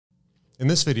In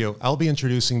this video, I'll be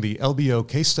introducing the LBO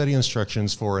case study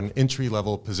instructions for an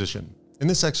entry-level position. In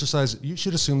this exercise, you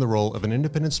should assume the role of an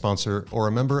independent sponsor or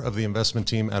a member of the investment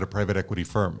team at a private equity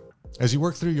firm. As you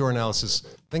work through your analysis,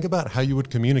 think about how you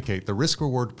would communicate the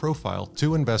risk-reward profile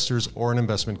to investors or an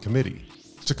investment committee.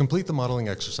 To complete the modeling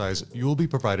exercise, you will be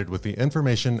provided with the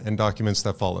information and documents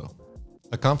that follow: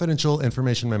 a confidential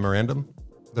information memorandum,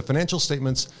 the financial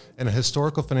statements, and a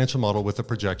historical financial model with a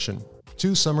projection,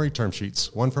 2 summary term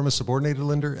sheets, one from a subordinated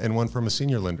lender and one from a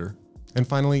senior lender, and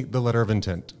finally, the letter of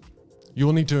intent. You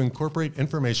will need to incorporate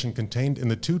information contained in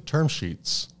the 2 term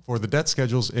sheets for the debt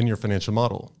schedules in your financial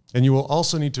model, and you will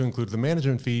also need to include the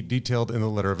management fee detailed in the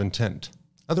letter of intent.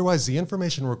 Otherwise, the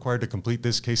information required to complete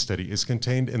this case study is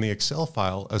contained in the Excel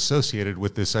file associated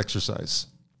with this exercise.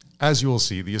 As you will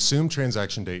see, the assumed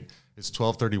transaction date is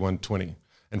 12/31/20.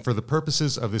 And for the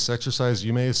purposes of this exercise,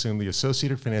 you may assume the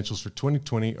associated financials for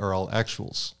 2020 are all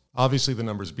actuals. Obviously, the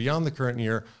numbers beyond the current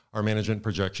year are management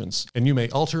projections, and you may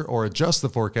alter or adjust the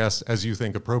forecast as you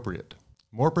think appropriate.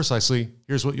 More precisely,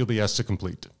 here's what you'll be asked to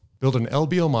complete. Build an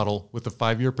LBO model with a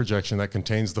 5-year projection that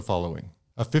contains the following: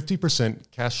 a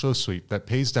 50% cash flow sweep that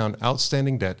pays down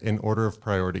outstanding debt in order of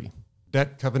priority,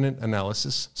 debt covenant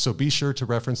analysis, so be sure to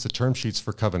reference the term sheets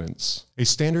for covenants, a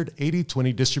standard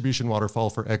 80-20 distribution waterfall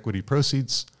for equity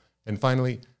proceeds, and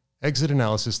finally, exit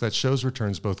analysis that shows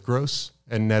returns both gross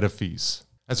and net of fees.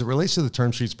 As it relates to the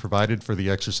term sheets provided for the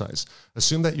exercise,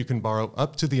 assume that you can borrow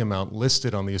up to the amount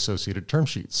listed on the associated term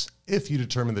sheets. If you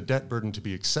determine the debt burden to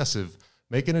be excessive,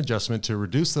 make an adjustment to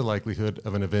reduce the likelihood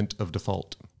of an event of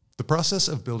default. The process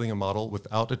of building a model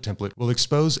without a template will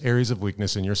expose areas of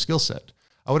weakness in your skill set.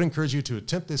 I would encourage you to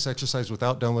attempt this exercise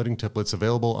without downloading templates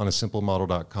available on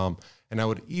asimplemodel.com, and I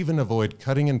would even avoid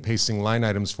cutting and pasting line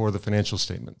items for the financial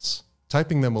statements.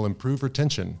 Typing them will improve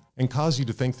retention and cause you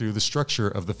to think through the structure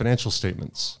of the financial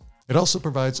statements. It also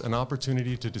provides an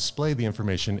opportunity to display the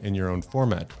information in your own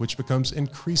format, which becomes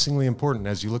increasingly important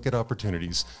as you look at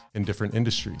opportunities in different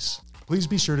industries. Please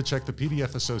be sure to check the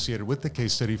PDF associated with the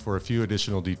case study for a few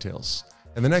additional details.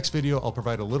 In the next video, I'll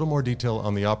provide a little more detail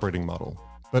on the operating model.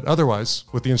 But otherwise,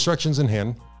 with the instructions in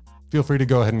hand, feel free to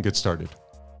go ahead and get started.